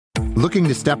Looking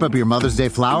to step up your Mother's Day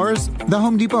flowers? The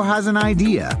Home Depot has an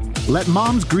idea. Let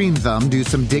Mom's Green Thumb do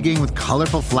some digging with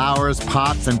colorful flowers,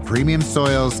 pots, and premium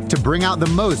soils to bring out the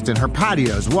most in her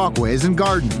patios, walkways, and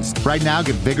gardens. Right now,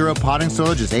 get Vigoro potting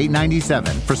soil just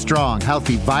 $8.97 for strong,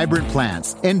 healthy, vibrant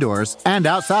plants, indoors and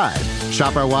outside.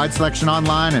 Shop our wide selection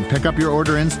online and pick up your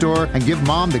order in-store and give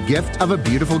Mom the gift of a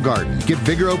beautiful garden. Get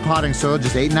Vigoro potting soil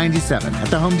just $8.97 at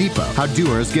the Home Depot. How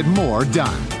doers get more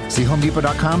done. See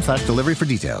homedepot.com/delivery for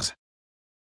details.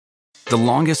 The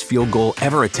longest field goal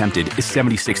ever attempted is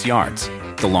 76 yards.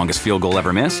 The longest field goal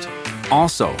ever missed?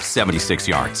 Also 76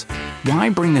 yards. Why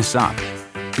bring this up?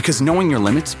 Because knowing your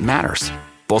limits matters,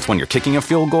 both when you're kicking a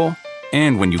field goal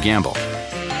and when you gamble.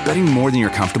 Betting more than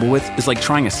you're comfortable with is like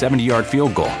trying a 70-yard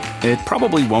field goal. It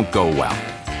probably won't go well.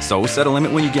 So set a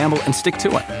limit when you gamble and stick to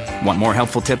it. Want more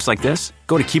helpful tips like this?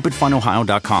 Go to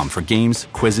keepitfunohio.com for games,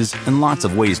 quizzes, and lots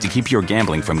of ways to keep your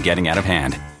gambling from getting out of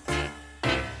hand.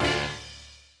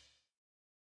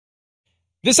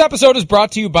 This episode is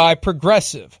brought to you by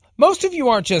Progressive. Most of you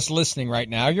aren't just listening right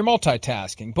now, you're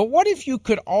multitasking. But what if you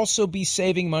could also be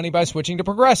saving money by switching to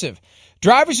Progressive?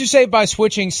 Drivers who save by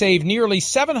switching save nearly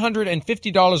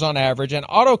 $750 on average, and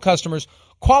auto customers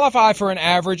qualify for an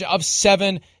average of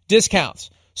 7 discounts.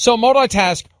 So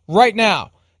multitask right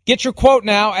now. Get your quote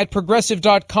now at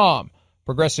Progressive.com.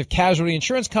 Progressive Casualty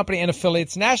Insurance Company and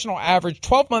affiliates national average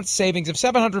 12-month savings of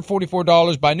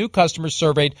 $744 by new customers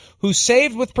surveyed who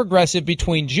saved with Progressive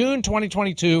between June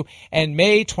 2022 and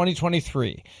May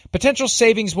 2023. Potential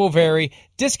savings will vary.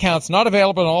 Discounts not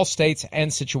available in all states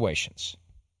and situations.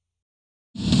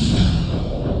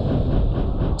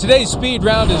 Today's Speed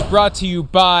Round is brought to you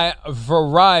by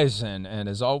Verizon. And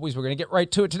as always, we're going to get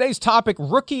right to it. Today's topic,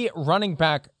 rookie running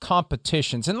back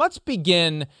competitions. And let's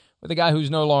begin with a guy who's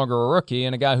no longer a rookie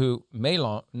and a guy who may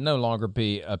no longer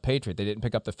be a Patriot. They didn't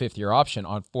pick up the fifth-year option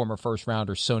on former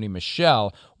first-rounder Sony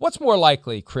Michel. What's more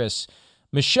likely, Chris?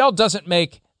 Michel doesn't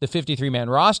make the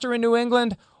 53-man roster in New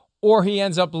England, or he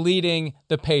ends up leading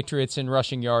the Patriots in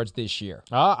rushing yards this year?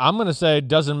 I'm going to say it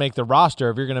doesn't make the roster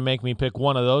if you're going to make me pick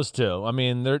one of those two. I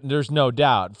mean, there's no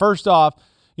doubt. First off,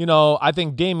 I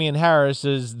think Damian Harris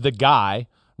is the guy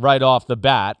right off the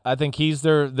bat. I think he's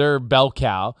their bell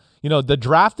cow. The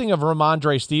drafting of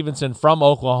Ramondre Stevenson from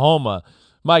Oklahoma,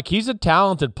 Mike, he's a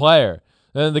talented player.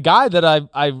 And the guy that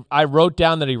I wrote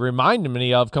down that he reminded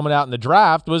me of coming out in the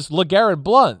draft was LeGarrette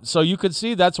Blount. So you could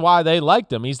see that's why they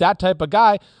liked him. He's that type of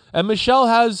guy. And Michel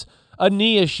has a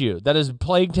knee issue that has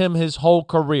plagued him his whole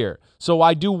career. So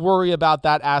I do worry about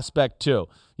that aspect too.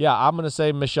 Yeah, I'm going to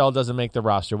say Michel doesn't make the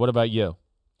roster. What about you?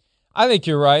 I think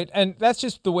you're right. And that's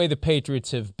just the way the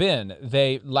Patriots have been.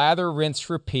 They lather, rinse,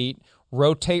 repeat,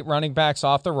 rotate running backs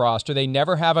off the roster. They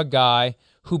never have a guy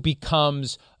who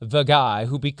becomes the guy,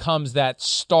 who becomes that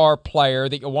star player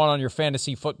that you want on your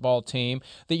fantasy football team,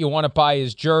 that you want to buy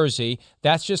his jersey.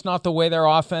 That's just not the way their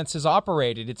offense is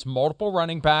operated. It's multiple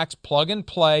running backs, plug and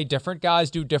play, different guys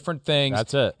do different things.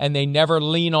 That's it. And they never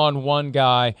lean on one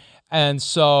guy. And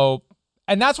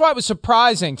that's why it was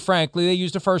surprising, frankly, they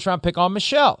used a first-round pick on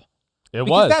Michel.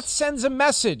 Because that sends a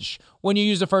message when you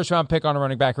use a first-round pick on a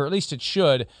running back, or at least it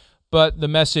should. But the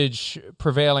message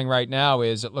prevailing right now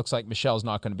is it looks like Michel's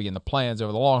not going to be in the plans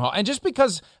over the long haul. And just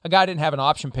because a guy didn't have an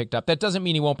option picked up, that doesn't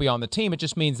mean he won't be on the team. It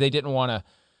just means they didn't want to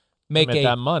make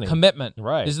that money commitment.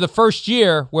 Right. This is the first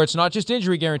year where it's not just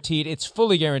injury guaranteed, it's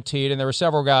fully guaranteed. And there were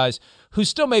several guys who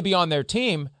still may be on their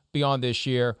team beyond this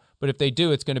year, but if they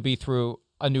do, it's going to be through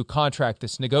a new contract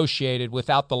that's negotiated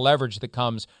without the leverage that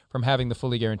comes from having the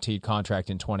fully guaranteed contract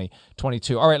in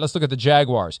 2022. All right, let's look at the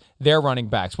Jaguars. Their running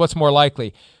backs. What's more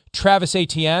likely? Travis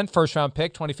Etienne, first-round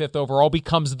pick, 25th overall,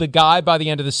 becomes the guy by the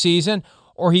end of the season,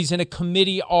 or he's in a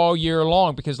committee all year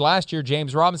long, because last year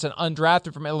James Robinson,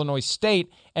 undrafted from Illinois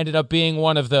State, ended up being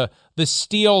one of the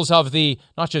steals of the,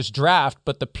 not just draft,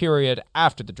 but the period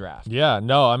after the draft. Yeah,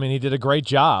 no, I mean, he did a great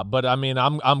job, but I mean,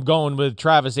 I'm going with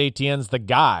Travis Etienne's the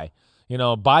guy,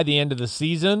 by the end of the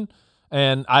season,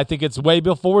 and I think it's way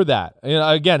before that.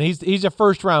 Again, he's a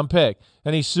first-round pick,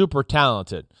 and he's super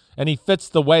talented. And he fits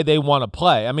the way they want to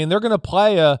play. I mean, they're going to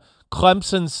play a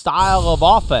Clemson style of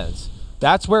offense.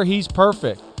 That's where he's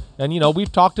perfect. And,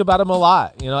 we've talked about him a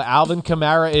lot. Alvin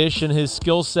Kamara-ish and his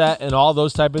skill set and all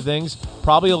those type of things.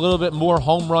 Probably a little bit more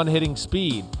home run hitting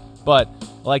speed. But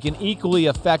like an equally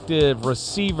effective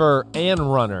receiver and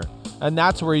runner. And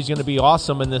that's where he's going to be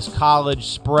awesome in this college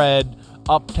spread,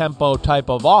 up-tempo type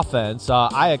of offense.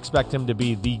 I expect him to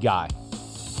be the guy.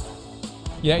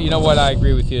 Yeah, you know what? I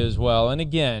agree with you as well. And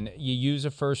again, you use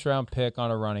a first-round pick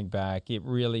on a running back. It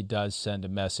really does send a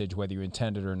message, whether you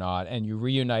intend it or not. And you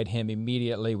reunite him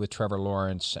immediately with Trevor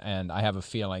Lawrence, and I have a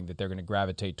feeling that they're going to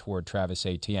gravitate toward Travis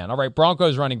Etienne. All right,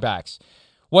 Broncos running backs.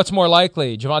 What's more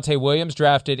likely? Javonte Williams,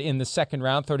 drafted in the second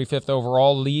round, 35th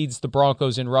overall, leads the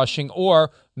Broncos in rushing, or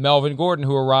Melvin Gordon,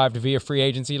 who arrived via free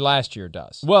agency last year,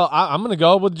 does? Well, I'm going to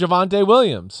go with Javonte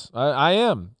Williams. I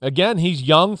am. Again, he's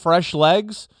young, fresh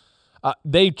legs.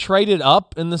 They traded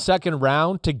up in the second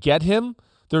round to get him.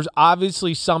 There's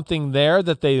obviously something there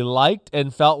that they liked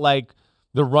and felt like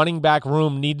the running back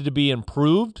room needed to be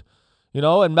improved.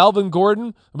 And Melvin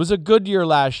Gordon, it was a good year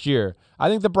last year. I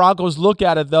think the Broncos look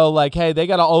at it, though, like, hey, they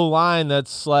got an O-line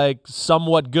that's, like,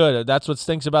 somewhat good. That's what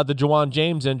stinks about the Juwan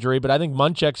James injury, but I think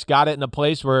Munchak's got it in a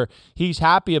place where he's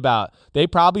happy about. They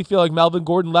probably feel like Melvin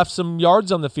Gordon left some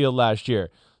yards on the field last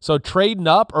year. So trading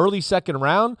up early second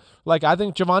round, I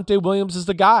think Javonte Williams is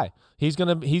the guy. He's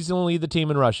gonna lead the team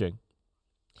in rushing.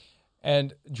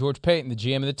 And George Paton, the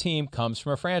GM of the team, comes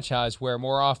from a franchise where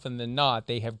more often than not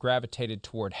they have gravitated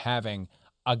toward having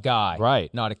a guy,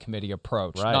 right, not a committee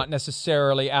approach. Right. Not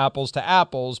necessarily apples to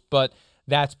apples, but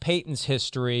that's Paton's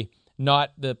history,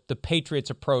 not the Patriots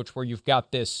approach where you've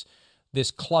got this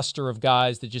cluster of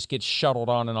guys that just get shuttled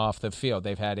on and off the field.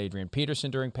 They've had Adrian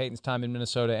Peterson during Paton's time in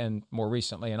Minnesota and more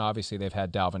recently, and obviously they've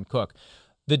had Dalvin Cook.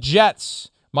 The Jets,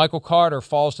 Michael Carter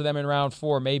falls to them in round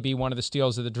 4, may be one of the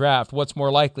steals of the draft. What's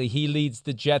more likely? He leads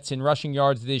the Jets in rushing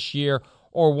yards this year,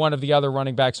 or one of the other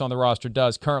running backs on the roster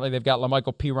does. Currently, they've got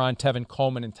LaMichael Pirine, Tevin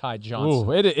Coleman, and Ty Johnson.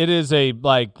 Ooh, it is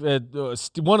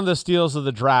one of the steals of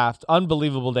the draft.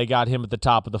 Unbelievable they got him at the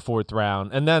top of the 4th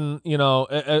round. And then,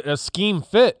 a scheme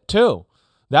fit, too.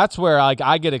 That's where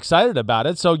I get excited about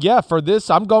it. So, yeah, for this,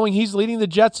 he's leading the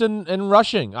Jets in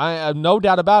rushing. I have no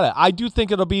doubt about it. I do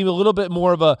think it'll be a little bit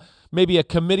more of maybe a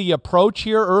committee approach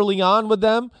here early on with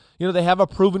them. They have a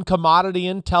proven commodity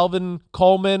in Tevin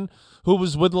Coleman, who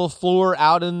was with LaFleur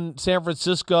out in San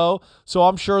Francisco. So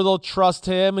I'm sure they'll trust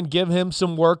him and give him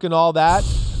some work and all that.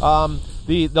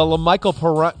 The LaMichael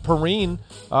Pirine,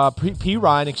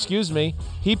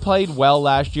 he played well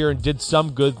last year and did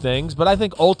some good things, but I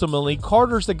think ultimately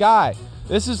Carter's the guy.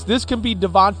 This can be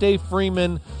Devontae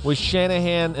Freeman with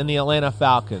Shanahan and the Atlanta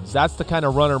Falcons. That's the kind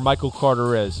of runner Michael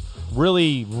Carter is.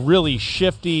 Really, really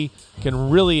shifty, can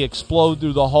really explode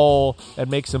through the hole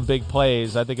and make some big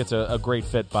plays. I think it's a great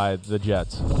fit by the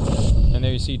Jets. And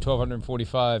there you see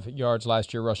 1,245 yards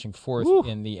last year, rushing 4th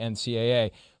in the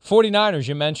NCAA. 49ers,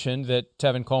 you mentioned that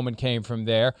Tevin Coleman came from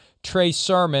there. Trey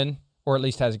Sermon, or at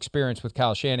least has experience with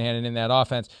Kyle Shanahan and in that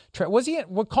offense.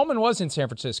 Coleman was in San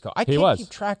Francisco. I can't keep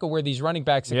track of where these running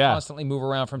backs that constantly move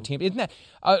around from team. Isn't that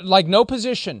like no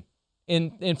position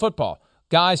in football?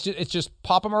 Guys, it's just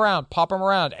pop them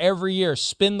around every year.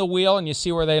 Spin the wheel, and you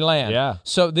see where they land. Yeah.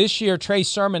 So this year, Trey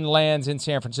Sermon lands in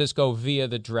San Francisco via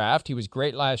the draft. He was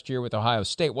great last year with Ohio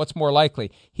State. What's more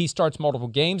likely? He starts multiple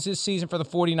games this season for the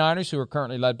 49ers, who are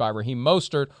currently led by Raheem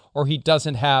Mostert, or he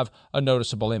doesn't have a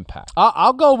noticeable impact.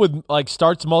 I'll go with,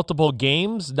 starts multiple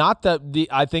games. Not that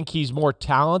I think he's more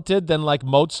talented than,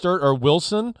 Mostert or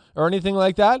Wilson or anything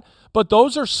like that, but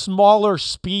those are smaller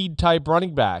speed-type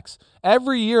running backs.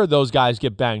 Every year, those guys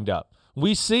get banged up.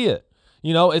 We see it.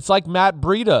 It's like Matt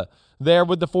Breida there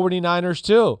with the 49ers,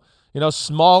 too.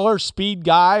 Smaller speed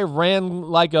guy, ran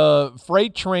like a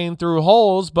freight train through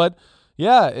holes, but,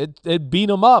 yeah, it beat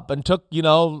him up and took,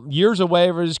 years away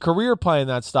of his career playing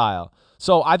that style.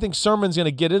 So I think Sermon's going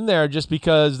to get in there just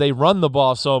because they run the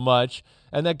ball so much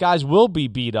and that guys will be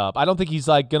beat up. I don't think he's,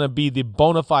 going to be the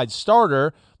bona fide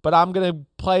starter, but I'm going to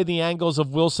play the angles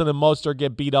of Wilson and Mostert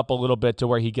get beat up a little bit to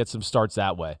where he gets some starts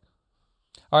that way.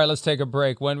 All right, let's take a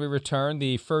break. When we return,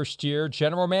 the first-year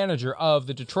general manager of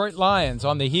the Detroit Lions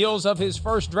on the heels of his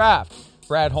first draft,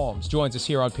 Brad Holmes, joins us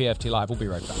here on PFT Live. We'll be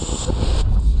right back.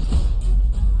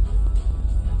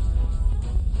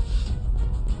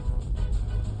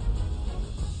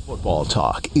 Football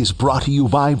Talk is brought to you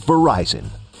by Verizon,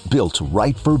 built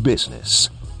right for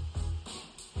business.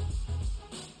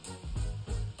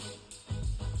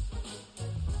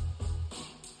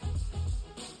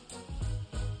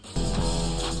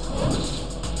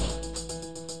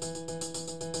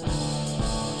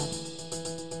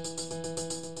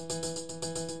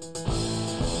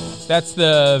 That's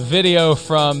the video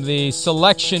from the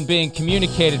selection being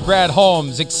communicated. Brad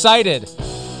Holmes excited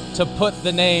to put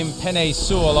the name Penei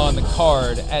Sewell on the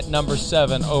card at number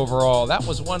 7 overall. That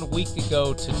was 1 week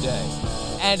ago today.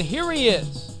 And here he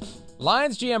is,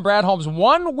 Lions GM Brad Holmes,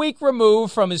 1 week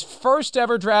removed from his first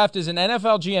ever draft as an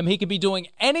NFL GM. He could be doing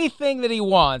anything that he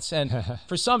wants, and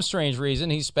for some strange reason,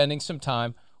 he's spending some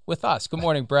time with us. Good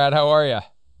morning, Brad. How are you?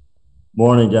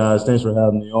 Morning, guys. Thanks for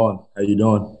having me on. How you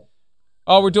doing?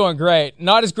 Oh, we're doing great.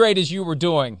 Not as great as you were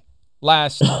doing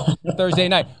last Thursday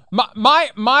night.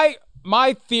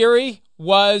 My theory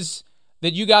was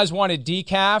that you guys wanted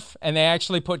decaf and they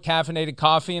actually put caffeinated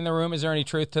coffee in the room. Is there any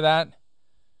truth to that?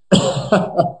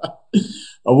 I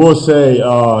will say,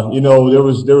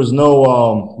 there was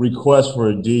no request for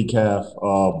a decaf,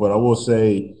 but I will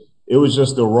say it was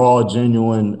just a raw,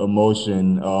 genuine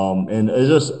emotion, and it's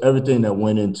just everything that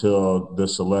went into the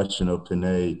selection of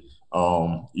Panay.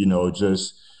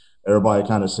 Just everybody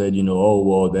kind of said, oh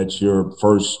well, that's your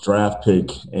first draft pick,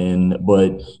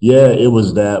 but yeah, it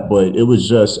was that, but it was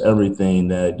just everything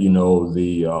that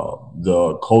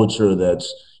the culture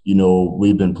that's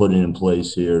we've been putting in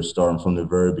place here starting from the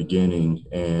very beginning.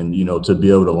 And, to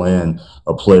be able to land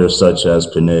a player such as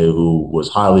Panay, who was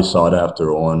highly sought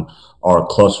after on our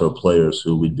cluster of players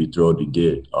who we'd be thrilled to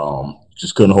get,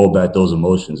 just couldn't hold back those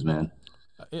emotions, man.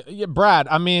 Yeah, Brad,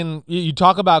 I mean, you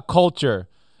talk about culture.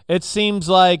 It seems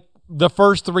like the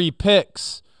first three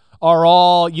picks are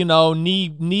all,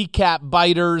 kneecap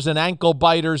biters and ankle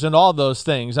biters and all those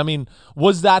things. I mean,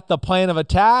 was that the plan of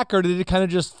attack, or did it kind of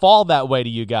just fall that way to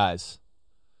you guys?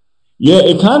 Yeah,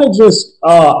 it kind of just,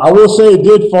 I will say it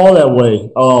did fall that way.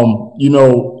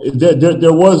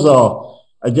 There was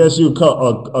I guess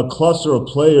a cluster of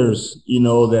players,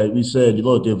 that we said,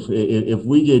 look, if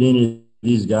we get any of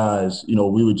these guys,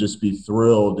 we would just be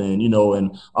thrilled.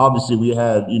 And obviously we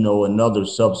had, another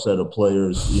subset of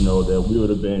players, that we would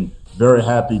have been very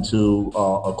happy to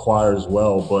acquire as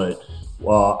well. But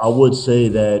I would say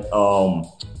that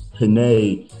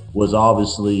Panay was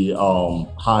obviously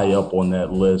high up on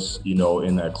that list,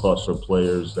 in that cluster of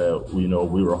players that, we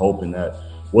were hoping that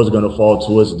was going to fall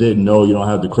to us. Didn't know. You don't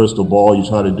have the crystal ball. You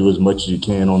try to do as much as you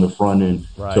can on the front end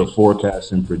to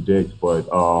forecast and predict. But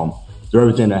through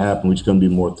everything that happened, we just couldn't be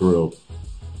more thrilled.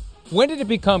 When did it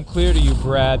become clear to you,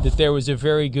 Brad, that there was a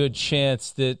very good chance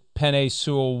that Penei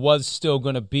Sewell was still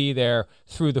going to be there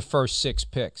through the first six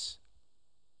picks?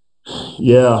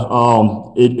 Yeah,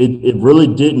 it really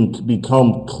didn't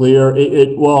become clear.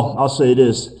 Well, I'll say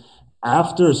this.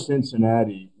 After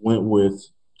Cincinnati went with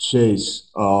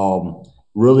Chase,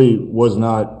 really was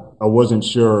not, I wasn't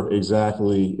sure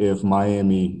exactly if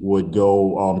Miami would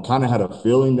go. Kind of had a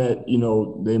feeling that,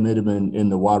 they may have been in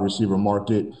the wide receiver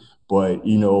market, but,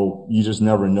 you just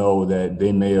never know that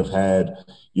they may have had,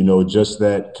 just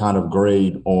that kind of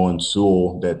grade on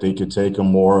Sewell that they could take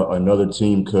him, or another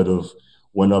team could have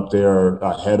went up there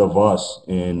ahead of us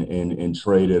and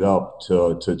traded up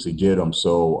to get him.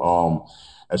 So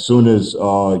as soon as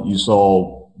you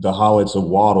saw the highlights of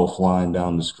Waddle flying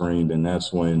down the screen, then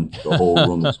that's when the whole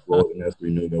room exploded, and that's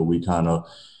when we knew that we kind of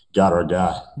got our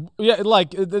guy. Yeah,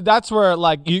 that's where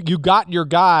you got your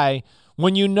guy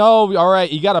when all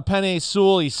right, you got a Penei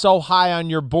Sewell, he's so high on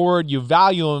your board, you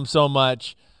value him so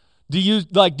much. Do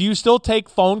you still take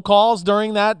phone calls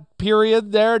during that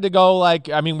period there to go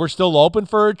we're still open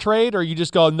for a trade, or you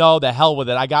just go, no, the hell with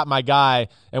it, I got my guy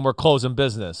and we're closing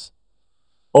business?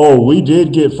 Oh, we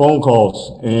did get phone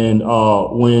calls, and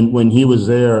when he was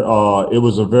there, it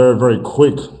was a very, very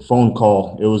quick phone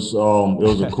call. It was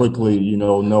a quickly,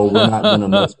 no, we're not going to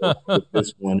mess up with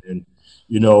this one, and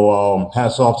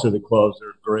hats off to the clubs,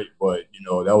 they're great, but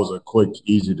that was a quick,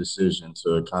 easy decision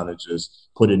to kind of just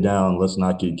put it down. Let's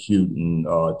not get cute and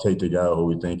take the guy who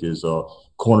we think is a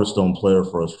cornerstone player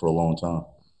for us for a long time.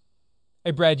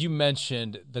 Hey, Brad, you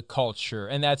mentioned the culture,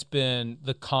 and that's been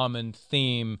the common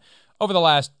theme over the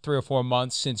last 3 or 4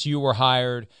 months since you were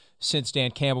hired, since Dan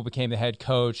Campbell became the head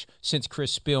coach, since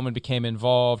Chris Spielman became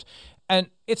involved. And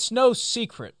it's no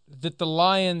secret that the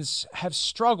Lions have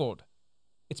struggled.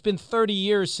 It's been 30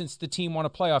 years since the team won a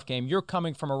playoff game. You're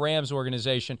coming from a Rams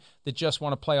organization that just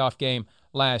won a playoff game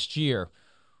last year.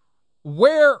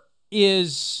 Where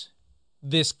is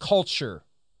this culture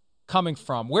coming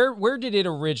from? Where did it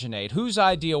originate? Whose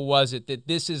idea was it that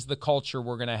this is the culture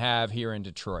we're going to have here in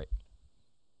Detroit?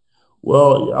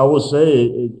 Well, I would say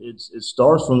it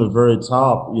starts from the very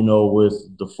top,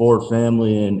 with the Ford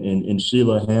family and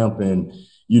Sheila Hamp. And,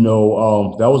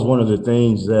 that was one of the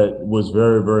things that was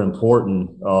very, very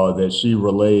important that she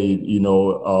relayed,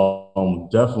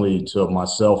 definitely to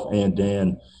myself and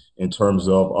Dan in terms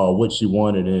of what she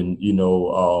wanted. And,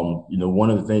 one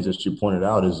of the things that she pointed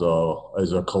out is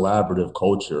a collaborative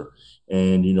culture.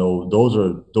 And, those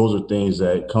are things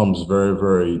that comes very,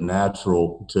 very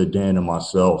natural to Dan and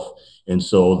myself. And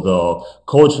so the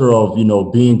culture of,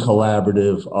 being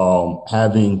collaborative,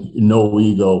 having no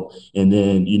ego, and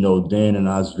then, Dan and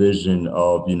I's vision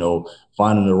of,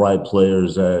 finding the right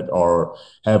players that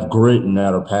have grit and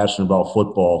that are passionate about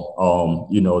football.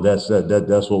 That's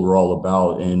what we're all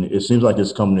about. And it seems like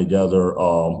it's coming together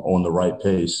on the right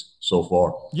pace so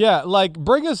far. Yeah,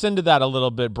 bring us into that a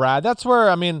little bit, Brad. That's where,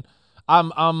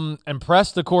 I'm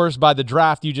impressed, of course, by the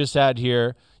draft you just had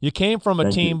here. You came from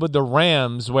a team with the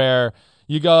Rams where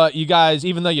you guys,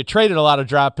 even though you traded a lot of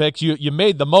draft picks, you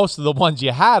made the most of the ones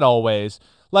you had always.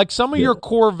 Some of your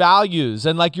core values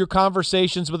and your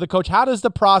conversations with the coach, how does the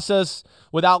process,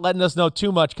 without letting us know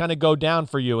too much, kind of go down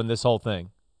for you in this whole thing?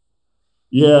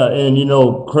 Yeah, and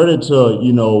credit to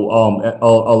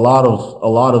a lot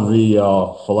of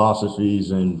the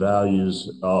philosophies and values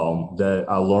that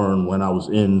I learned when I was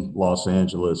in Los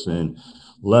Angeles, and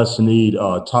Les Snead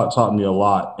taught me a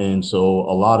lot, and so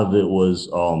a lot of it was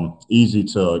easy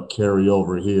to carry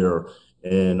over here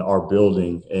in our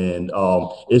building, and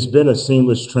it's been a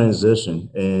seamless transition.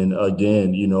 And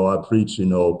again, I preach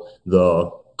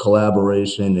the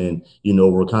collaboration, and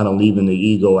we're kind of leaving the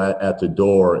ego at the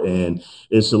door, and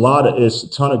it's a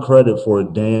ton of credit for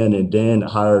Dan, and Dan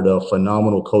hired a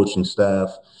phenomenal coaching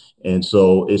staff. And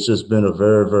so it's just been a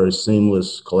very, very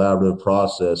seamless collaborative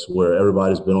process where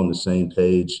everybody's been on the same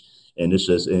page, and it's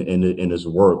just in its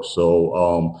work.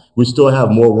 So we still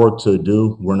have more work to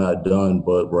do. We're not done,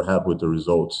 but we're happy with the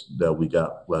results that we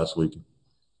got last week.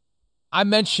 I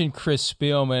mentioned Chris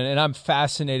Spielman, and I'm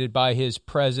fascinated by his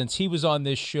presence. He was on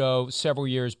this show several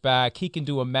years back. He can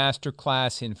do a master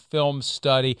class in film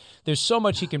study. There's so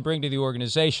much he can bring to the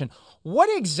organization. What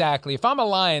exactly, if I'm a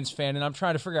Lions fan and I'm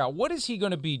trying to figure out what is he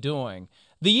going to be doing,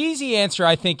 the easy answer,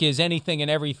 I think, is anything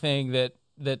and everything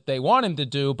that they want him to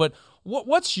do. But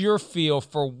what's your feel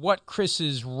for what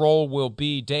Chris's role will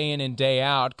be day in and day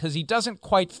out? Because he doesn't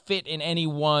quite fit in any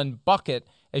one bucket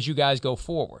as you guys go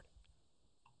forward.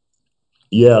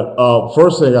 Yeah,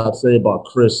 first thing I'd say about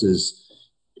Chris is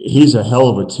he's a hell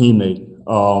of a teammate.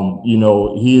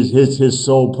 His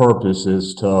sole purpose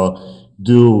is to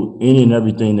do any and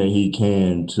everything that he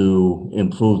can to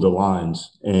improve the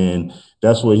Lions, and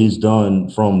that's what he's done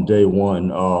from day one.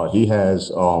 He has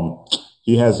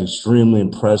extremely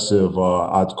impressive,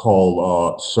 I'd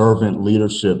call servant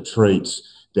leadership traits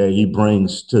that he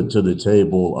brings to the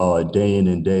table day in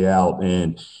and day out.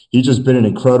 And he's just been an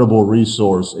incredible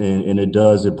resource, and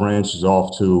it branches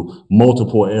off to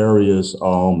multiple areas.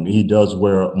 He does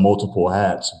wear multiple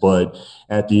hats, but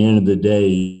at the end of the day,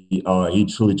 he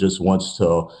truly just wants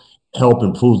to help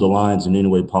improve the Lions in any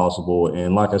way possible.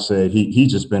 And like I said,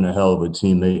 he's just been a hell of a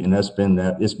teammate, and it's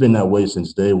been that way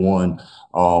since day one,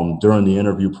 during the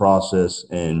interview process,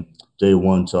 and day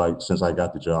one since I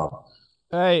got the job.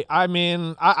 Hey, I'm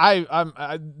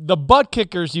the butt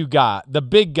kickers you got, the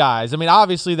big guys.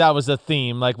 Obviously that was a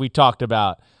theme like we talked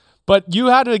about, but you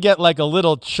had to get a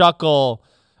little chuckle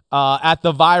at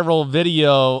the viral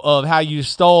video of how you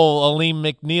stole Aleem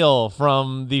McNeil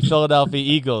from the Philadelphia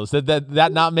Eagles. Did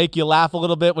that not make you laugh a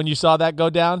little bit when you saw that go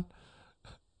down?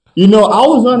 I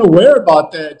was unaware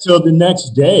about that till the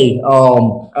next day.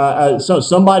 So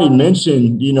somebody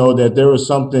mentioned, that there was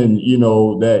something,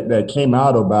 that came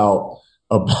out about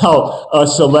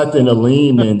us selecting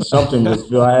Aleem, and something with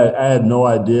Phil. I had no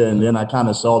idea, and then I kind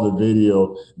of saw the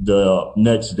video the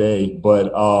next day. But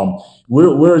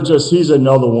he's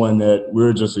another one that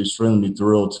we're just extremely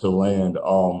thrilled to land.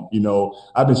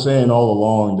 I've been saying all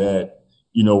along that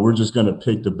we're just going to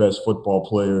pick the best football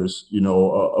players,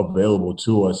 available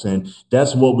to us. And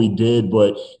that's what we did.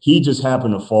 But he just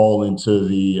happened to fall into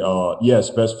the,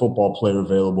 best football player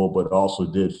available, but also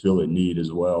did fill a need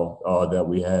as well that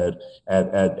we had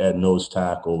at nose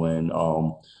tackle. And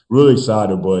really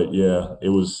excited. But, yeah, it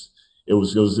was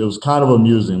kind of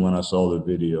amusing when I saw the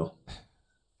video.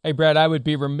 Hey, Brad, I would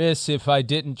be remiss if I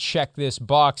didn't check this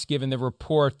box, given the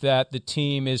report that the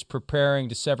team is preparing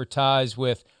to sever ties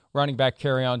with running back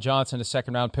Kerryon Johnson, a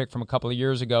second-round pick from a couple of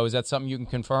years ago. Is that something you can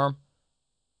confirm?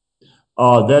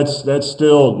 That's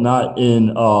still not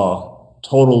in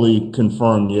totally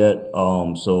confirmed yet.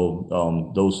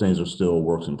 So those things are still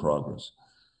works in progress.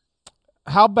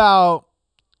 How about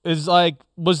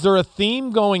was there a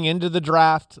theme going into the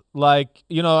draft? I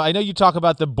know you talk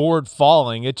about the board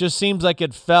falling. It just seems like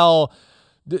it fell.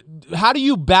 How do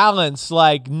you balance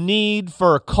need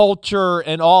for culture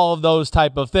and all of those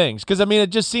type of things? Because it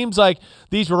just seems like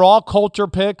these were all culture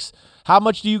picks. How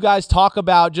much do you guys talk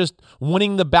about just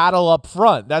winning the battle up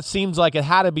front? That seems like it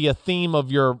had to be a theme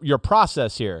of your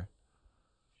process here.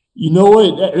 You know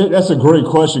what? That's a great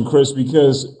question, Chris,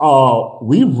 because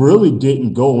we really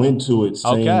didn't go into it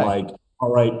saying Okay. like,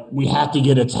 all right, we have to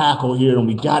get a tackle here and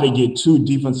we got to get two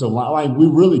defensive line. Like we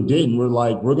really didn't. We're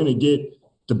like, we're going to get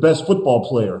the best football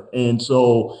player. And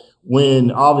so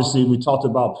when obviously we talked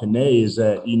about Panay, is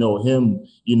that, him,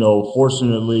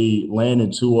 fortunately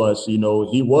landed to us, he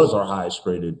was our highest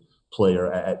rated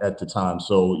player at the time.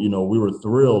 So, we were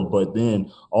thrilled, but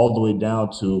then all the way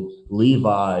down to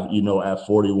Levi, at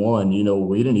 41,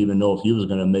 we didn't even know if he was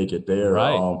going to make it there.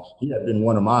 Right. He had been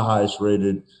one of my highest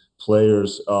rated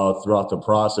players throughout the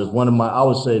process. I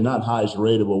would say not highest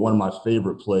rated, but one of my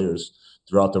favorite players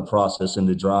throughout the process in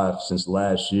the draft since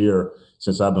last year,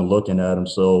 since I've been looking at him.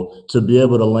 So to be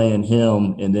able to land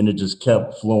him, and then it just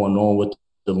kept flowing on with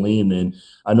the Lehman.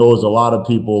 I know there's a lot of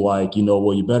people like,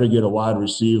 well, you better get a wide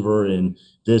receiver and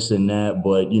this and that,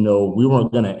 but we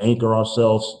weren't going to anchor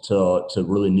ourselves to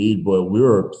really need, but we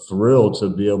were thrilled to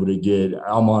be able to get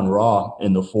Amon-Ra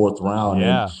in the 4th round.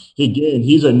 Yeah. And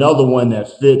he's another one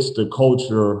that fits the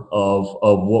culture of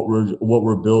what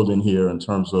we're building here in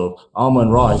terms of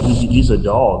Amon-Ra. He's a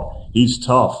dog. He's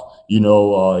tough.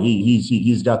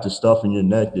 He's got the stuff in your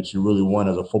neck that you really want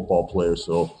as a football player.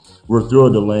 So we're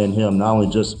thrilled to land him, not only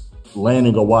just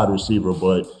landing a wide receiver,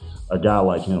 but a guy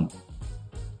like him.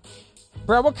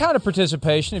 Brad, what kind of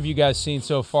participation have you guys seen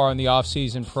so far in the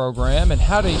offseason program, and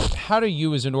how do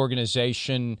you as an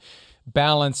organization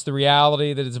balance the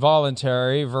reality that it's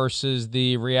voluntary versus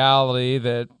the reality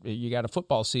that you got a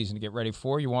football season to get ready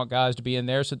for? You want guys to be in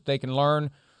there so that they can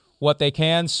learn what they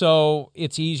can, so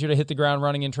it's easier to hit the ground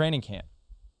running in training camp.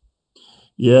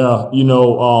 Yeah,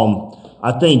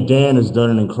 I think Dan has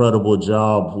done an incredible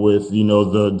job with,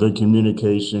 the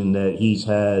communication that he's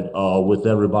had with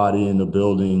everybody in the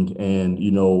building, and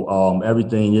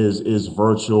everything is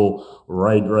virtual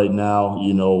right now.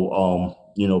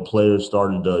 Players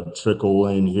started to trickle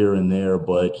in here and there,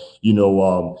 but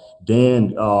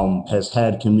Dan has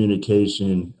had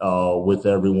communication with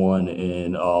everyone,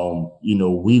 and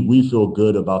we feel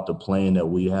good about the plan that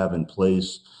we have in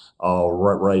place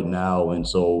right now. And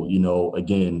so,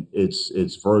 again,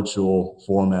 it's virtual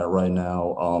format right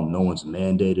now. No one's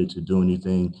mandated to do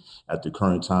anything at the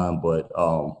current time, but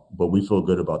we feel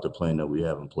good about the plan that we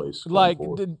have in place. Like,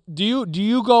 do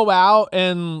you go out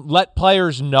and let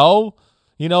players know,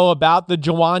 about the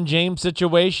Ja'Wuan James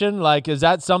situation? Like, is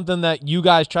that something that you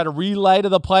guys try to relay to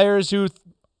the players who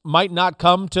might not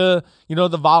come to,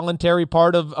 the voluntary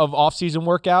part of off-season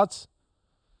workouts?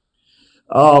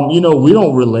 We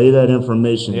don't relay that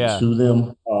information to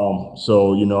them.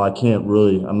 So, I'm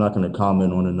not going to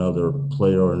comment on another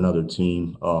player or another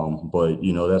team. But,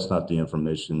 that's not the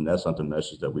information. That's not the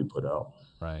message that we put out.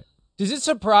 Right. Does it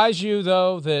surprise you,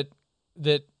 though, that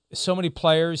so many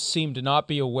players seem to not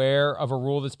be aware of a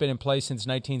rule that's been in place since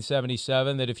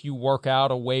 1977, that if you work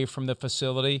out away from the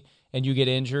facility and you get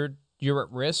injured, you're at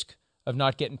risk of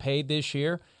not getting paid this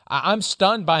year? I'm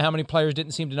stunned by how many players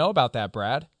didn't seem to know about that,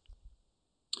 Brad.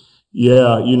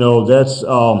 Yeah, that's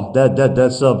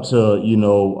that's up to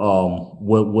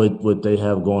what they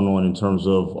have going on in terms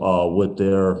of what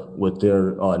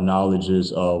their knowledge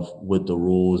is of with the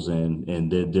rules and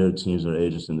their teams or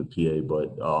agents in the PA.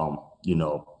 But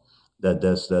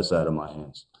that's out of my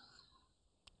hands.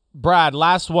 Brad,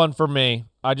 last one for me.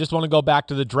 I just want to go back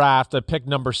to the draft. I picked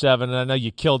number 7, and I know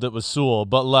you killed it with Sewell,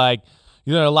 but a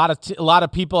lot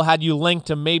of people had you linked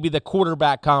to maybe the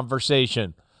quarterback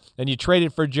conversation, and you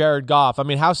traded for Jared Goff. I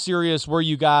mean, how serious were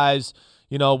you guys,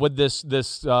 with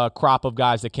this crop of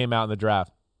guys that came out in the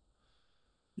draft?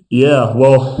 Yeah,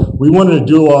 well, we wanted to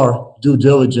do our due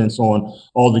diligence on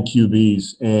all the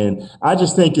QBs, and I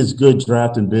just think it's good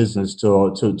drafting business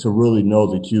to really know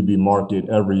the QB market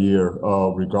every year,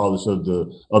 regardless of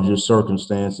your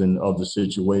circumstance and of the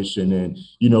situation. And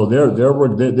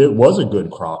there was a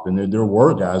good crop, and there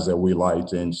were guys that we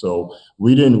liked, and so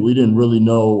we didn't really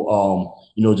know.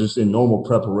 Just in normal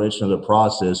preparation of the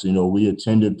process, we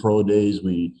attended pro days,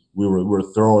 we were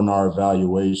thorough in our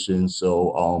evaluation.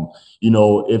 So,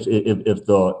 if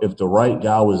the right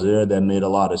guy was there that made a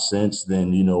lot of sense,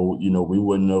 then we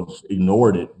wouldn't have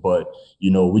ignored it. But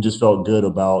we just felt good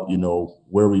about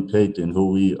where we picked and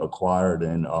who we acquired,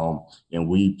 and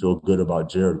we feel good about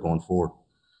Jared going forward.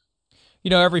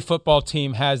 Every football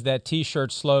team has that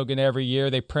T-shirt slogan every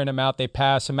year. They print them out, they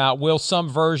pass them out. Will some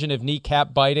version of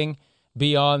kneecap biting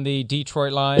be on the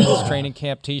Detroit Lions training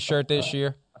camp T-shirt this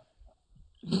year?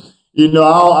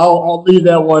 I'll leave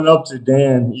that one up to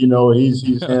Dan.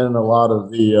 He's handling a lot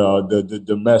of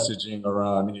the messaging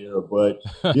around here. But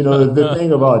the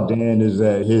thing about Dan is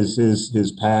that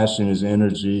his passion, his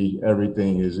energy,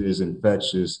 everything is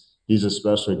infectious. he's a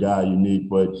special guy, unique,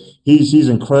 but he's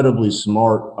incredibly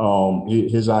smart.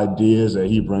 His ideas that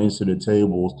he brings to the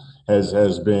table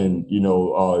has been,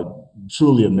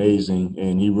 truly amazing,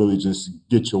 and he really just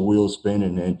gets your wheels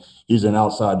spinning. And he's an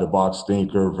outside the box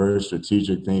thinker, very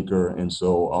strategic thinker, and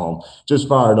so just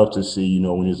fired up to see,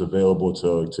 when he's available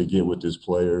to get with his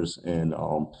players, and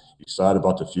excited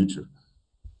about the future.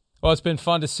 Well, it's been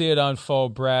fun to see it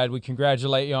unfold, Brad. We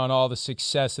congratulate you on all the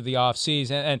success of the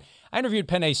offseason. And I interviewed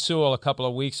Penei Sewell a couple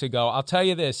of weeks ago. I'll tell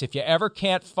you this, if you ever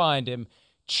can't find him,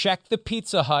 check the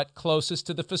Pizza Hut closest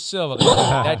to the facility.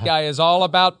 That guy is all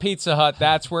about Pizza Hut.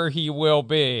 That's where he will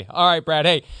be. All right, Brad.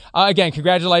 Hey, again,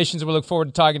 congratulations. We look forward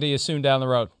to talking to you soon down the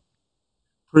road.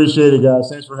 Appreciate it, guys.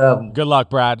 Thanks for having me. Good luck,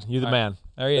 Brad. You're the man.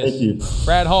 There he is. Thank you.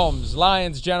 Brad Holmes,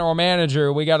 Lions general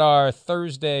manager. We got our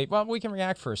Thursday. Well, we can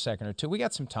react for a second or two. We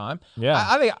got some time.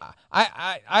 Yeah.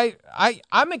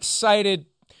 I'm excited.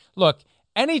 Look,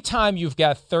 anytime you've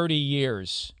got 30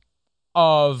 years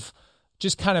of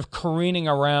just kind of careening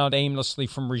around aimlessly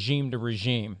from regime to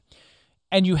regime,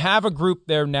 and you have a group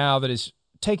there now that is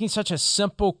taking such a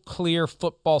simple, clear,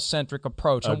 football-centric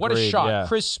approach. And what a shot. Yeah.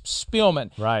 Chris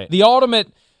Spielman. Right. The ultimate,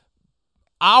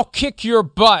 I'll kick your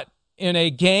butt in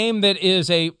a game that is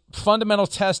a fundamental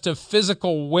test of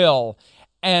physical will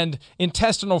and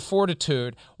intestinal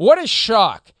fortitude. What a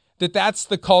shock that that's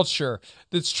the culture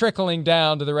that's trickling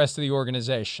down to the rest of the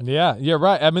organization. Yeah, you're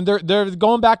right. I mean, they're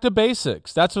going back to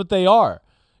basics. That's what they are.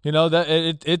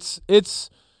 That it's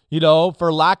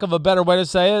for lack of a better way to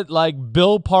say it, like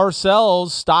Bill Parcells'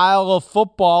 style of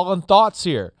football and thoughts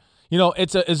here.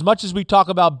 It's as much as we talk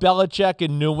about Belichick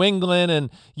and New England and,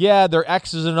 their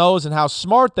X's and O's and how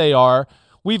smart they are,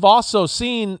 we've also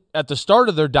seen at the start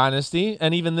of their dynasty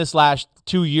and even this last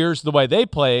 2 years the way they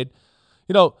played,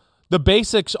 the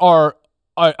basics are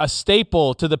a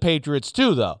staple to the Patriots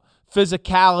too, though.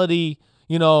 Physicality,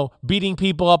 beating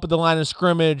people up at the line of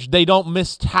scrimmage. They don't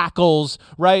miss tackles,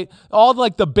 right? All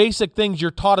like the basic things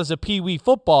you're taught as a peewee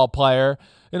football player.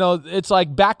 It's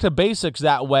like back to basics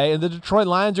that way, and the Detroit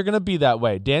Lions are going to be that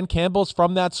way. Dan Campbell's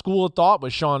from that school of thought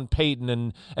with Sean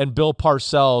Payton and Bill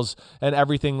Parcells and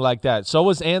everything like that. So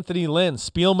is Anthony Lynn.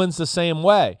 Spielman's the same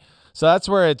way. So that's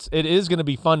where it is going to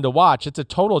be fun to watch. It's a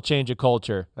total change of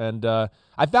culture. And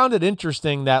I found it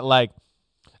interesting that,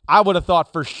 I would have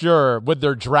thought for sure with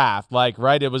their draft,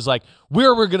 right, it was like,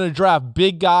 we're going to draft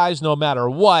big guys no matter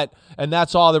what, and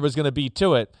that's all there was going to be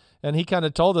to it. And he kind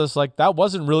of told us, that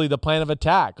wasn't really the plan of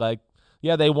attack.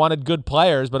 They wanted good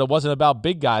players, but it wasn't about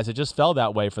big guys. It just fell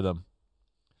that way for them.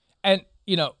 And,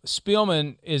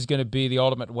 Spielman is going to be the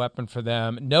ultimate weapon for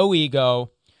them. No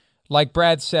ego. Like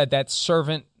Brad said, that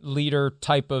servant leader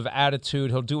type of attitude.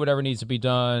 He'll do whatever needs to be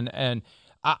done. And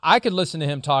I could listen to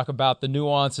him talk about the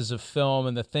nuances of film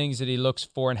and the things that he looks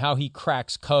for and how he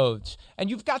cracks codes. And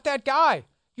you've got that guy.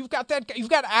 You've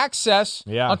got access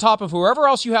on top of whoever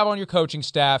else you have on your coaching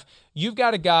staff. You've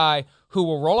got a guy who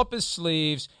will roll up his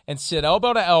sleeves and sit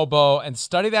elbow to elbow and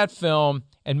study that film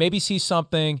and maybe see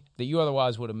something that you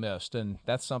otherwise would have missed. And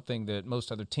that's something that most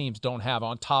other teams don't have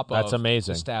on top of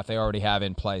the staff they already have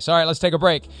in place. All right, let's take a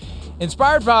break.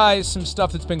 Inspired by some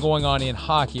stuff that's been going on in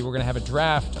hockey, we're going to have a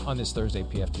draft on this Thursday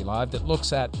PFT Live that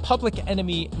looks at public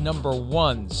enemy number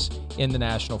ones in the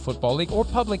National Football League, or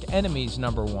public enemies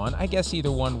number one. I guess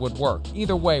either one would work.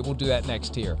 Either way, we'll do that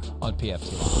next here on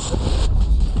PFT Live.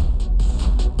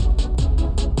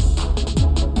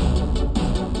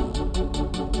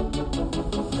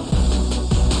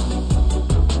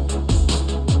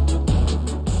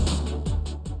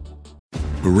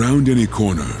 Around any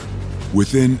corner,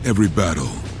 within every battle,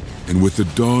 and with the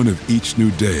dawn of each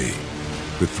new day,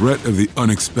 the threat of the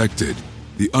unexpected,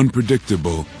 the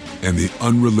unpredictable, and the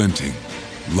unrelenting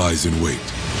lies in wait.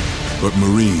 But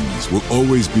Marines will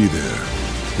always be there.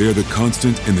 They are the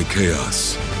constant in the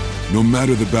chaos. No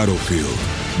matter the battlefield,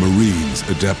 Marines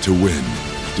adapt to win,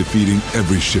 defeating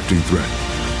every shifting threat,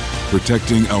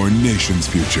 protecting our nation's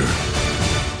future.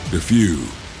 The few,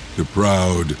 the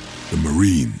proud, the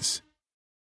Marines.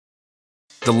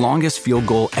 The longest field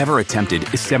goal ever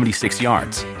attempted is 76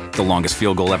 yards. The longest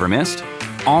field goal ever missed?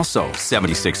 Also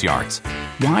 76 yards.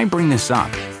 Why bring this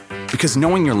up? Because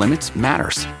knowing your limits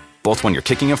matters, both when you're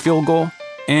kicking a field goal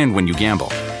and when you gamble.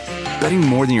 Betting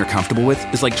more than you're comfortable with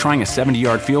is like trying a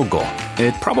 70-yard field goal.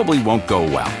 It probably won't go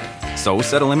well. So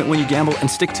set a limit when you gamble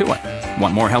and stick to it.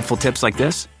 Want more helpful tips like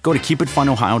this? Go to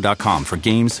keepitfunohio.com for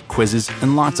games, quizzes,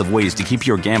 and lots of ways to keep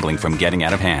your gambling from getting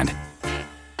out of hand.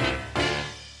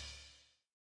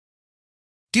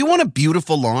 Do you want a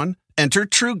beautiful lawn? Enter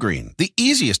TruGreen, the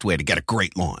easiest way to get a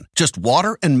great lawn. Just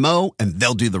water and mow, and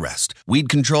they'll do the rest. Weed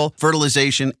control,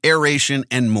 fertilization, aeration,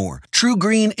 and more.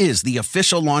 TruGreen is the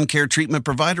official lawn care treatment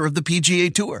provider of the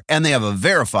PGA Tour, and they have a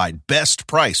verified best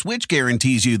price, which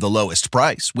guarantees you the lowest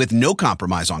price with no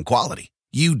compromise on quality.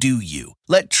 You do you.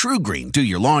 Let TruGreen do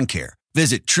your lawn care.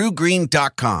 Visit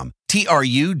TruGreen.com,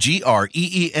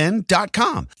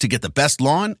 TruGreen.com, to get the best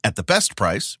lawn at the best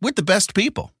price with the best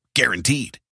people.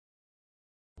 Guaranteed.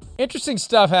 Interesting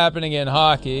stuff happening in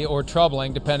hockey, or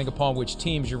troubling, depending upon which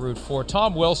teams you root for.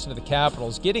 Tom Wilson of the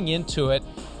Capitals getting into it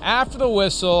after the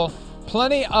whistle.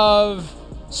 Plenty of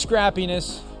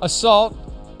scrappiness. Assault.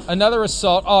 Another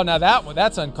assault. Oh, now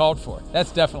that's uncalled for.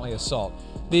 That's definitely assault.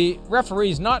 The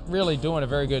referee's not really doing a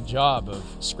very good job of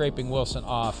scraping Wilson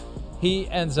off. He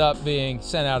ends up being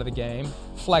sent out of the game,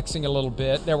 flexing a little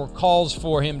bit. There were calls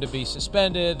for him to be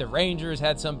suspended. The Rangers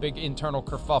had some big internal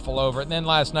kerfuffle over it. And then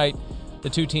last night, the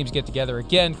two teams get together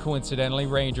again, coincidentally,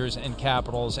 Rangers and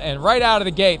Capitals. And right out of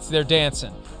the gates, they're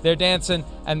dancing. They're dancing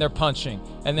and they're punching.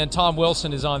 And then Tom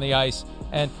Wilson is on the ice.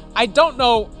 And I don't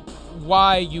know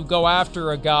why you go after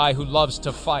a guy who loves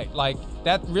to fight. Like,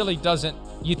 that really doesn't...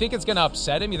 You think it's going to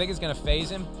upset him? You think it's going to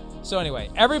faze him? So anyway,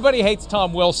 everybody hates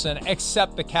Tom Wilson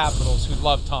except the Capitals, who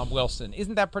love Tom Wilson.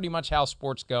 Isn't that pretty much how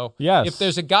sports go? Yes. If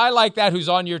there's a guy like that who's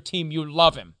on your team, you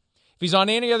love him. If he's on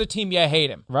any other team, you hate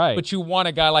him. Right. But you want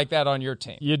a guy like that on your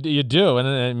team. You do. And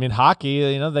I mean,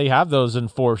 hockey, they have those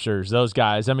enforcers, those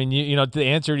guys. I mean, the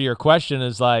answer to your question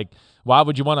is like, why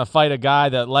would you want to fight a guy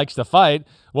that likes to fight?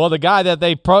 Well, the guy that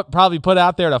they probably put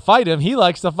out there to fight him, he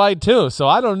likes to fight too. So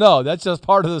I don't know. That's just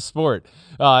part of the sport.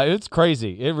 It's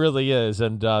crazy. It really is.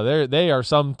 And they are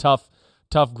some tough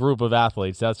group of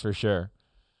athletes, that's for sure.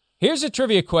 Here's a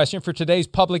trivia question for today's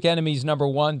Public Enemies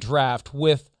 #1 draft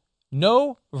with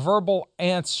no verbal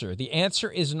answer. The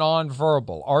answer is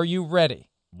nonverbal. Are you ready?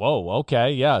 Whoa,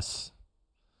 okay, yes.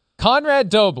 Conrad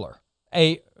Dobler,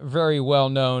 a very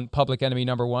well-known Public Enemy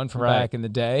 #1 from back in the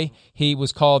day. He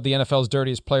was called the NFL's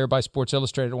dirtiest player by Sports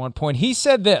Illustrated at one point. He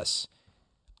said this: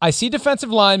 I see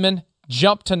defensive linemen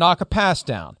jump to knock a pass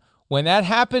down. When that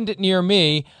happened near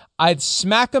me, I'd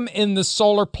smack them in the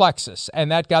solar plexus,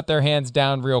 and that got their hands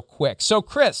down real quick. So,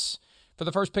 Chris, for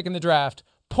the first pick in the draft,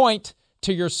 point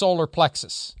to your solar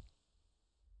plexus.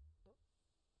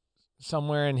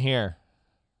 Somewhere in here.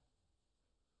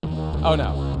 Oh,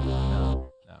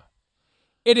 no.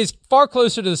 It is far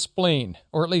closer to the spleen,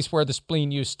 or at least where the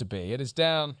spleen used to be. It is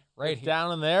down right here.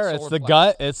 Down in there. Solar it's the plexus.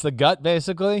 gut. It's the gut,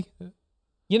 basically.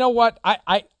 You know what?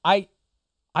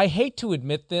 I hate to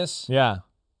admit this. Yeah.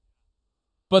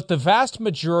 But the vast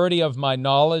majority of my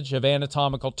knowledge of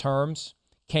anatomical terms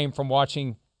came from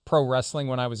watching pro wrestling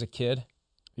when I was a kid.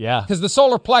 Yeah. Because the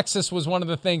solar plexus was one of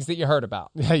the things that you heard about.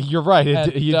 You're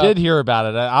right. You did hear about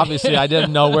it. Obviously, I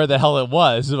didn't know where the hell it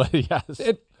was, but yes.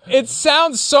 It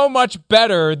sounds so much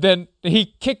better than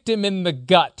he kicked him in the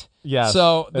gut. Yes,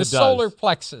 So the it solar does.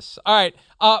 plexus. All right.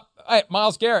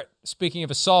 Myles Garrett. Speaking of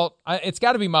assault, it's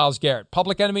got to be Myles Garrett,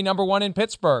 Public Enemy #1 in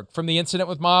Pittsburgh from the incident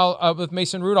with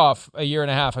Mason Rudolph a year and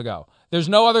a half ago. There's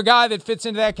no other guy that fits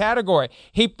into that category.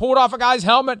 He pulled off a guy's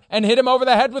helmet and hit him over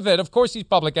the head with it. Of course, he's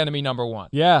Public Enemy #1.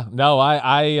 Yeah, no,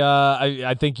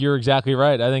 I think you're exactly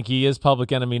right. I think he is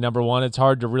Public Enemy #1. It's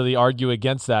hard to really argue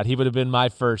against that. He would have been my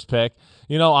first pick.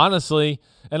 Honestly,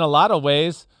 in a lot of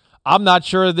ways, I'm not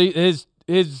sure his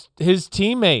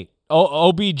teammate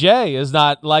OBJ is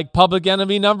not like Public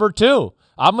Enemy #2.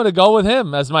 I'm going to go with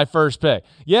him as my first pick.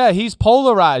 Yeah, he's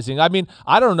polarizing. I mean,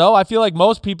 I don't know. I feel like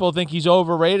most people think he's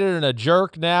overrated and a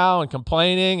jerk now and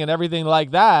complaining and everything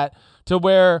like that, to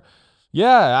where,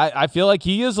 yeah, I feel like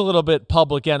he is a little bit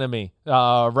Public Enemy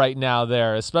right now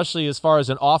there, especially as far as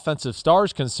an offensive star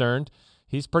is concerned.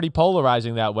 He's pretty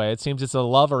polarizing that way. It seems it's a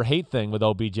love or hate thing with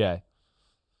OBJ.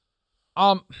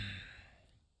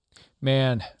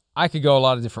 Man, I could go a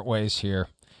lot of different ways here.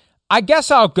 I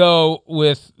guess I'll go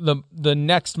with the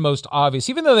next most obvious,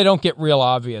 even though they don't get real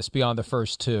obvious beyond the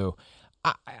first two.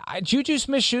 Juju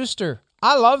Smith-Schuster.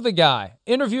 I love the guy.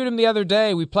 Interviewed him the other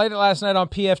day. We played it last night on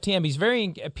PFTM. He's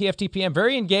PFTPM,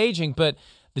 very engaging, but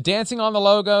the dancing on the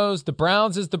logos, the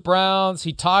Browns is the Browns.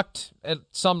 He talked at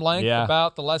some length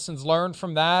about the lessons learned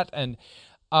from that, and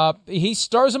he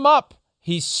stirs them up.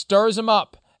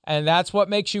 And that's what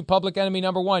makes you Public Enemy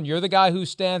 #1. You're the guy who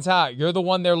stands out. You're the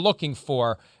one they're looking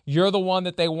for. You're the one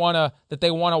that they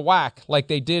wanna whack, like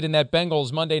they did in that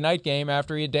Bengals Monday night game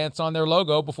after he had danced on their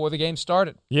logo before the game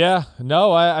started. Yeah,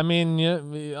 no, I mean,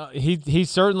 he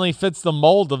certainly fits the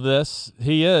mold of this.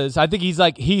 He is. I think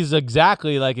he's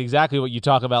exactly what you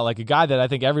talk about, like a guy that I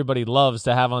think everybody loves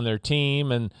to have on their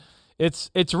team. And it's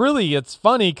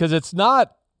funny because it's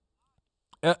not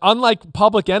unlike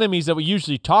Public Enemies that we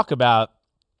usually talk about,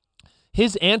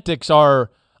 his antics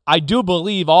are, I do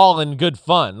believe, all in good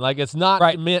fun. Like, it's not,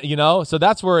 right. So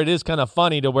that's where it is kind of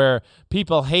funny to where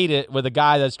people hate it with a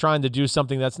guy that's trying to do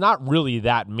something that's not really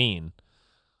that mean.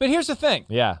 But here's the thing.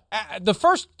 Yeah. The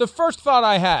first thought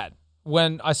I had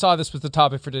when I saw this was the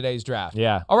topic for today's draft.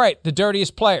 Yeah. All right, the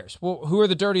dirtiest players. Well, who are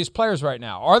the dirtiest players right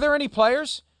now? Are there any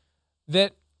players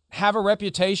that have a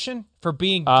reputation for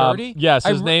being dirty? Yes,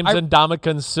 his name's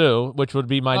Ndamukong Suh, which would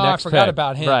be my next pick. I forgot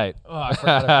about him. Right. I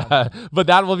forgot about him. But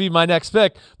that will be my next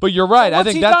pick. But you're right.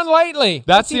 What's he done lately?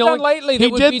 That's the only. Done lately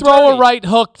he did throw a right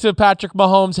hook to Patrick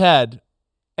Mahomes' head.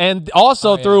 And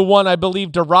also threw one, I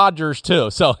believe, to Rodgers,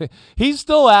 too. So he's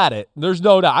still at it. There's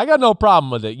no doubt. I got no problem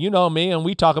with it. You know me, and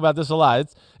we talk about this a lot.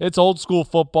 It's old school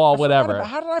football, whatever.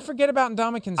 How did I forget about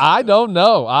Ndamukong Suh? I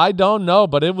don't know.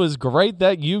 But it was great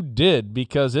that you did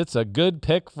because it's a good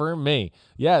pick for me.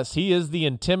 Yes, he is the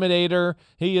intimidator.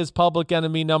 He is public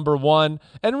enemy number one.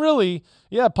 And really,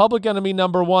 yeah, public enemy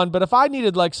number one. But if I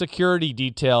needed, like, security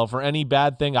detail for any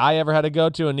bad thing I ever had to go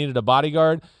to and needed a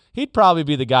bodyguard, he'd probably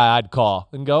be the guy I'd call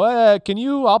and go,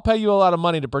 I'll pay you a lot of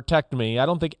money to protect me. I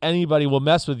don't think anybody will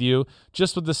mess with you.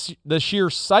 Just with the sheer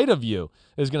sight of you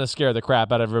is going to scare the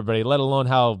crap out of everybody, let alone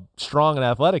how strong and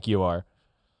athletic you are.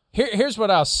 Here's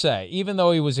what I'll say. Even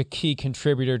though he was a key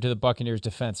contributor to the Buccaneers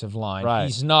defensive line, right.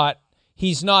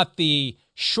 he's not the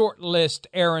short list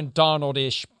Aaron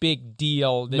Donald-ish big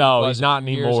deal. No, he's not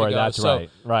anymore. That's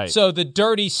right. So the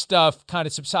dirty stuff kind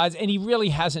of subsides, and he really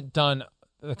hasn't done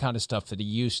the kind of stuff that he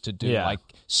used to do, like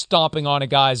stomping on a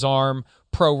guy's arm,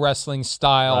 pro wrestling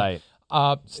style, right.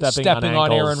 Stepping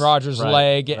on Aaron Rodgers'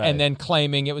 leg, and then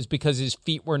claiming it was because his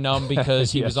feet were numb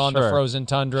because he was on the frozen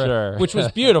tundra, which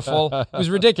was beautiful. It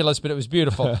was ridiculous, but it was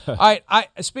beautiful. All right,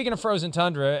 speaking of frozen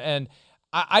tundra, and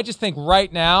I just think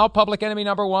right now, public enemy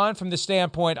number one from the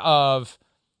standpoint of,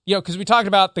 because we talked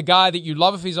about the guy that you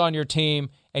love if he's on your team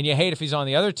and you hate if he's on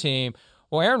the other team.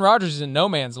 Well, Aaron Rodgers is in no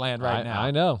man's land right now. I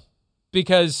know.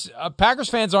 Because Packers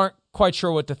fans aren't quite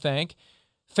sure what to think.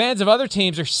 Fans of other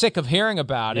teams are sick of hearing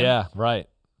about it. Yeah, right.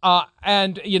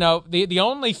 And, the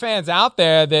only fans out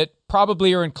there that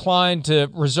probably are inclined to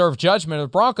reserve judgment are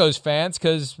Broncos fans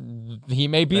because he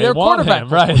may be their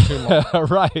quarterback. Right.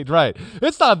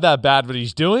 It's not that bad what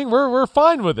he's doing. We're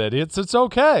fine with it. It's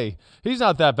okay. He's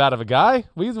not that bad of a guy.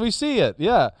 We see it.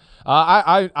 Yeah.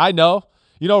 I know.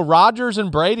 Rodgers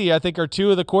and Brady, I think, are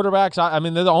two of the quarterbacks.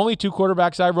 They're the only two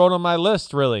quarterbacks I wrote on my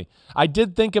list, really. I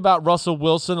did think about Russell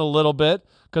Wilson a little bit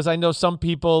because I know some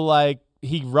people,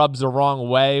 he rubs the wrong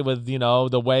way with,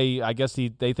 the way, I guess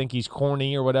they think he's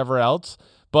corny or whatever else.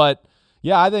 But,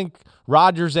 yeah, I think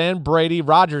Rodgers and Brady,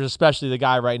 Rodgers especially the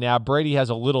guy right now, Brady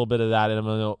has a little bit of that in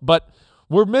him. But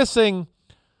we're missing,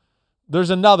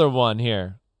 there's another one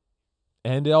here.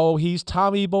 And, he's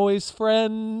Tommy Boy's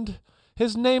friend.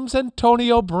 His name's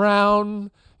Antonio Brown.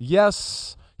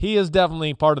 Yes, he is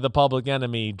definitely part of the public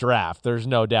enemy draft. There's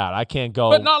no doubt. I can't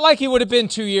go. But not like he would have been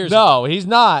 2 years ago. No, he's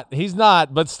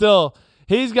not. But still,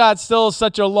 he's got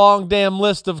such a long damn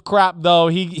list of crap, though.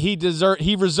 He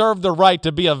reserved the right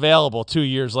to be available 2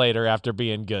 years later after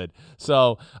being good.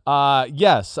 So,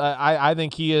 yes, I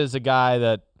think he is a guy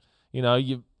that,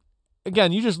 you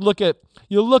just look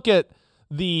at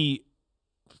the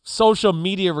social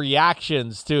media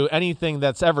reactions to anything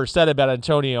that's ever said about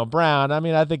Antonio Brown.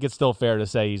 I think it's still fair to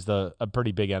say he's a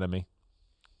pretty big enemy.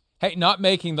 Hey, not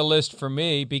making the list for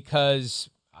me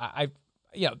because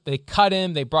they cut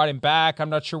him, they brought him back. I'm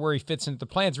not sure where he fits into the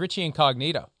plans. Richie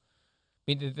Incognito.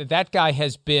 That guy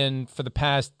has been for the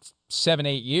past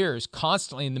 7-8 years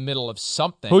constantly in the middle of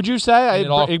something. Whould you say?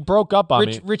 It broke up on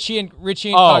me. Richie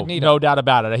Incognito. No doubt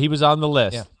about it. He was on the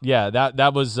list. Yeah,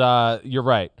 that was. You're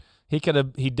right. He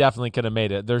definitely could have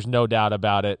made it. There's no doubt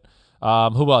about it.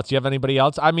 Who else? Do you have anybody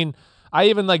else? I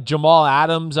even like Jamal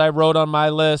Adams I wrote on my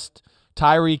list.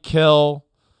 Tyreek Hill,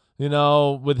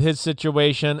 with his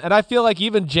situation. And I feel like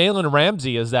even Jalen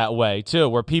Ramsey is that way too,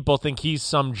 where people think he's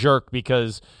some jerk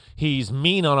because he's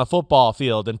mean on a football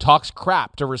field and talks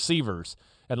crap to receivers.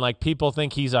 And people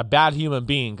think he's a bad human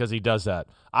being because he does that.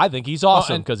 I think he's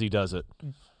awesome because he does it.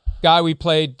 Guy we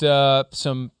played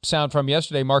some sound from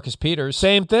yesterday, Marcus Peters.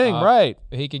 Same thing, right.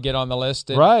 He could get on the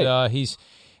list. And, right.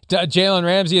 Jalen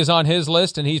Ramsey is on his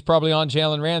list, and he's probably on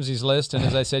Jalen Ramsey's list. And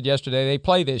as I said yesterday, they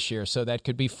play this year, so that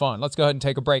could be fun. Let's go ahead and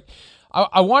take a break.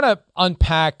 I want to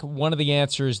unpack one of the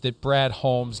answers that Brad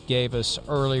Holmes gave us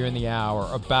earlier in the hour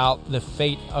about the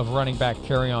fate of running back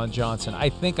Kerryon Johnson. I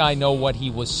think I know what he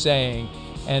was saying,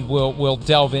 and we'll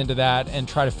delve into that and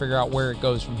try to figure out where it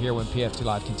goes from here when PFT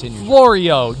Live continues.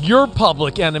 Florio, your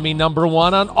public enemy number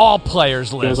one on all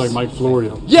players' lists. Guys like Mike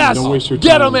Florio. Yes! Don't waste your time.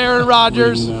 Get him, Aaron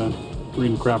Rodgers!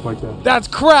 Reading crap like that. That's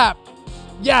crap!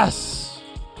 Yes!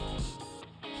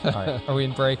 All right, are we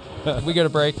in break? We go to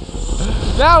break?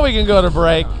 Now we can go to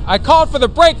break. I called for the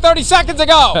break 30 seconds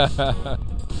ago!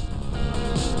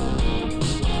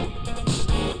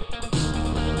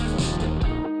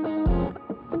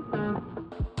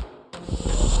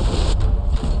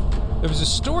 There was a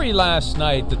story last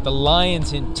night that the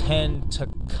Lions intend to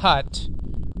cut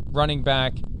running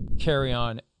back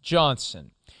Kerryon Johnson.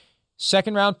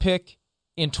 Second-round pick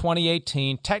in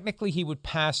 2018. Technically, he would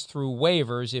pass through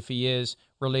waivers if he is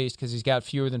released because he's got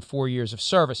fewer than 4 years of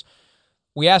service.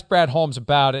 We asked Brad Holmes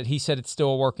about it. He said it's still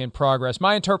a work in progress.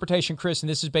 My interpretation, Chris, and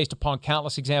this is based upon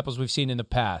countless examples we've seen in the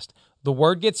past, the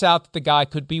word gets out that the guy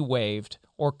could be waived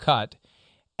or cut,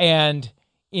 and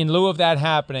in lieu of that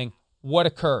happening, what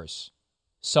occurs?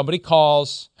 Somebody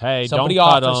calls. Hey, somebody don't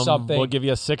cut offers him. something. We'll give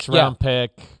you a 6th-round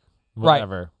pick.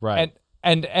 Whatever. Right.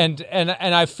 And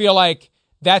I feel like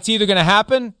that's either going to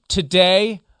happen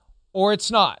today or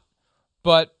it's not.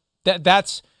 But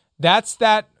that's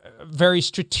that very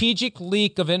strategic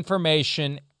leak of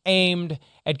information aimed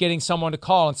at getting someone to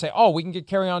call and say, "Oh, we can get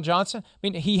Kerryon Johnson." I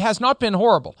mean, he has not been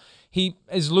horrible. He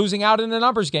is losing out in a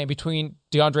numbers game between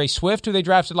DeAndre Swift, who they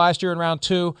drafted last year in round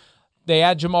 2. They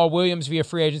add Jamal Williams via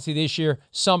free agency this year.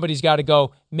 Somebody's got to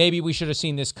go. Maybe we should have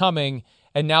seen this coming.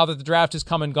 And now that the draft has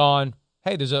come and gone,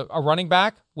 hey, there's a running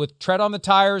back with tread on the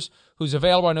tires who's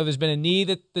available. I know there's been a knee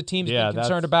that the team's been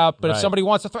concerned about. But if somebody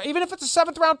wants to throw, even if it's a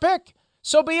 7th-round pick,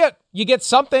 so be it. You get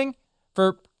something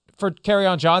for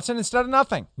Kerryon Johnson instead of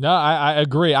nothing. No, I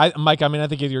agree. Mike, I mean, I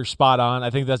think you're spot on.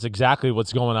 I think that's exactly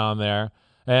what's going on there.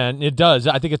 And it does.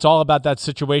 I think it's all about that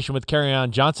situation with Kerryon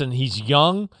Johnson. He's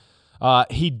young.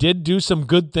 He did do some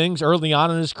good things early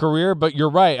on in his career, but you're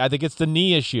right. I think it's the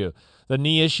knee issue. The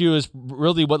knee issue is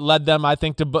really what led them, I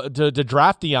think, to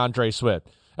draft DeAndre Swift.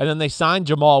 And then they signed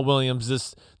Jamal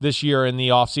Williams this year in the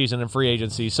offseason and free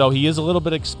agency. So he is a little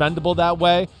bit expendable that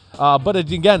way. But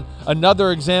again,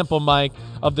 another example, Mike,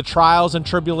 of the trials and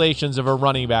tribulations of a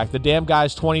running back. The damn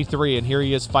guy's 23, and here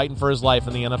he is fighting for his life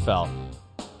in the NFL.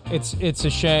 It's a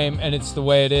shame, and it's the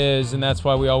way it is, and that's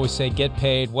why we always say get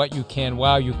paid what you can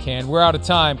while you can. We're out of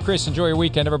time. Chris, enjoy your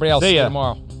weekend. Everybody else, see you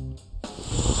tomorrow.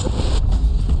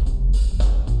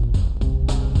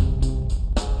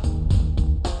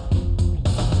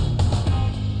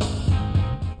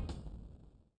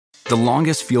 The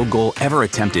longest field goal ever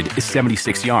attempted is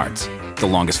 76 yards. The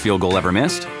longest field goal ever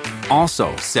missed?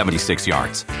 Also 76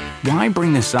 yards. Why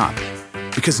bring this up?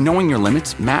 Because knowing your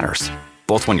limits matters,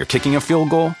 both when you're kicking a field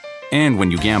goal and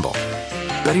when you gamble.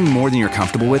 Betting more than you're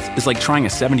comfortable with is like trying a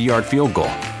 70-yard field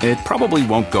goal. It probably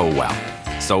won't go well.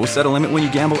 So set a limit when you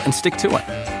gamble and stick to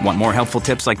it. Want more helpful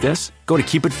tips like this? Go to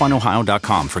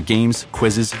keepitfunohio.com for games,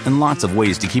 quizzes, and lots of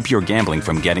ways to keep your gambling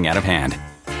from getting out of hand.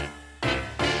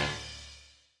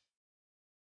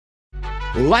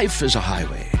 Life is a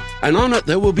highway, and on it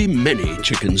there will be many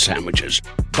chicken sandwiches.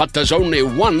 But there's only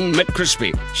one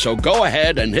McCrispy. So go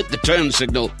ahead and hit the turn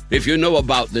signal if you know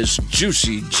about this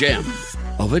juicy gem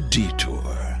of a detour.